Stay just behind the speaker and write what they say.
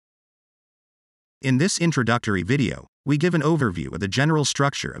In this introductory video, we give an overview of the general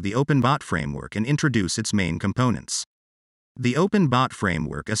structure of the OpenBot framework and introduce its main components. The OpenBot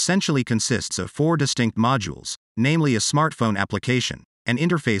framework essentially consists of 4 distinct modules, namely a smartphone application, an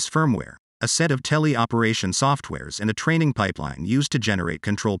interface firmware, a set of teleoperation softwares, and a training pipeline used to generate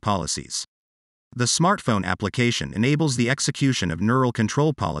control policies. The smartphone application enables the execution of neural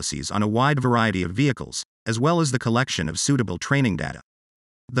control policies on a wide variety of vehicles, as well as the collection of suitable training data.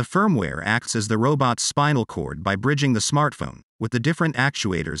 The firmware acts as the robot's spinal cord by bridging the smartphone with the different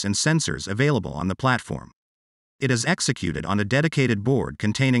actuators and sensors available on the platform. It is executed on a dedicated board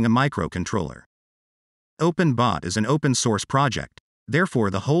containing a microcontroller. OpenBot is an open-source project, therefore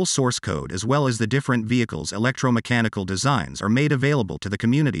the whole source code as well as the different vehicles' electromechanical designs are made available to the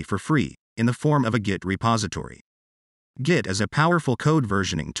community for free, in the form of a Git repository. Git is a powerful code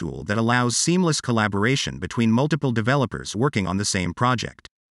versioning tool that allows seamless collaboration between multiple developers working on the same project.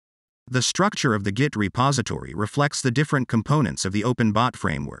 The structure of the Git repository reflects the different components of the OpenBot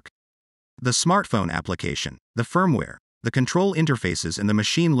framework. The smartphone application, the firmware, the control interfaces, and the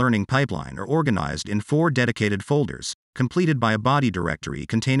machine learning pipeline are organized in 4 dedicated folders, completed by a body directory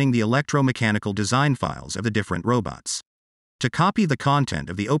containing the electromechanical design files of the different robots. To copy the content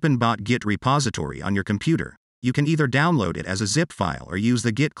of the OpenBot Git repository on your computer, you can either download it as a zip file or use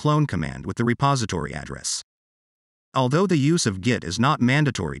the git clone command with the repository address. Although the use of Git is not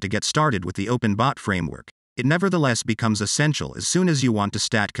mandatory to get started with the OpenBot framework, it nevertheless becomes essential as soon as you want to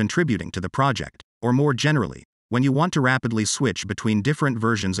start contributing to the project, or more generally, when you want to rapidly switch between different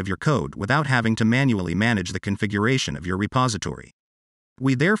versions of your code without having to manually manage the configuration of your repository.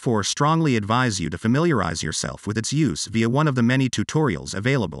 We therefore strongly advise you to familiarize yourself with its use via one of the many tutorials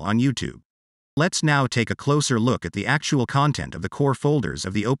available on YouTube. Let's now take a closer look at the actual content of the core folders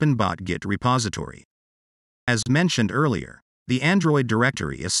of the OpenBot Git repository. As mentioned earlier, the Android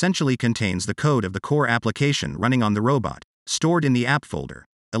directory essentially contains the code of the core application running on the robot, stored in the app folder,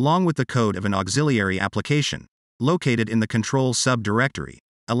 along with the code of an auxiliary application, located in the control subdirectory,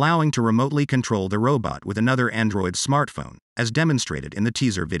 allowing to remotely control the robot with another Android smartphone, as demonstrated in the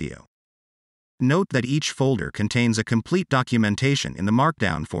teaser video. Note that each folder contains a complete documentation in the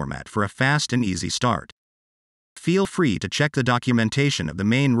Markdown format for a fast and easy start. Feel free to check the documentation of the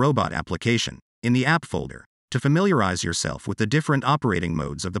main robot application, in the app folder, to familiarize yourself with the different operating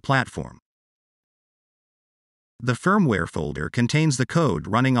modes of the platform. The firmware folder contains the code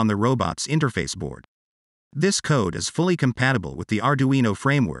running on the robot's interface board. This code is fully compatible with the Arduino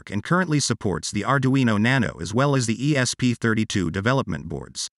framework and currently supports the Arduino Nano as well as the ESP32 development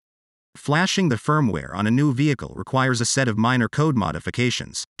boards. Flashing the firmware on a new vehicle requires a set of minor code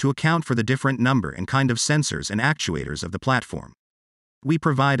modifications to account for the different number and kind of sensors and actuators of the platform. We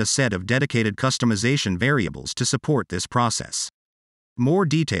provide a set of dedicated customization variables to support this process. More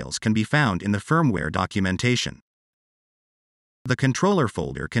details can be found in the firmware documentation. The controller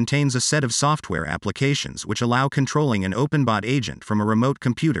folder contains a set of software applications which allow controlling an OpenBot agent from a remote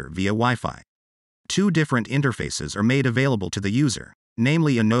computer via Wi-Fi. 2 different interfaces are made available to the user,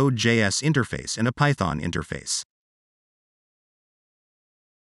 namely a Node.js interface and a Python interface.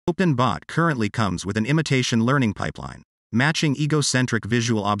 OpenBot currently comes with an imitation learning pipeline, matching egocentric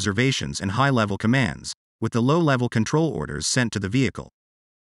visual observations and high-level commands, with the low-level control orders sent to the vehicle.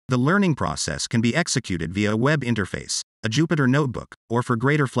 The learning process can be executed via a web interface, a Jupyter notebook, or for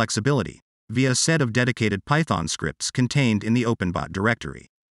greater flexibility, via a set of dedicated Python scripts contained in the OpenBot directory.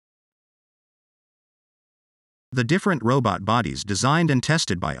 The different robot bodies designed and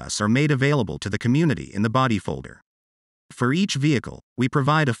tested by us are made available to the community in the body folder. For each vehicle, we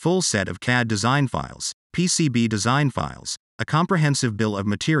provide a full set of CAD design files, PCB design files, a comprehensive bill of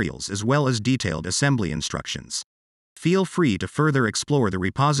materials as well as detailed assembly instructions. Feel free to further explore the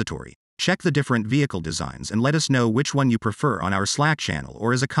repository, check the different vehicle designs and let us know which one you prefer on our Slack channel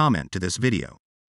or as a comment to this video.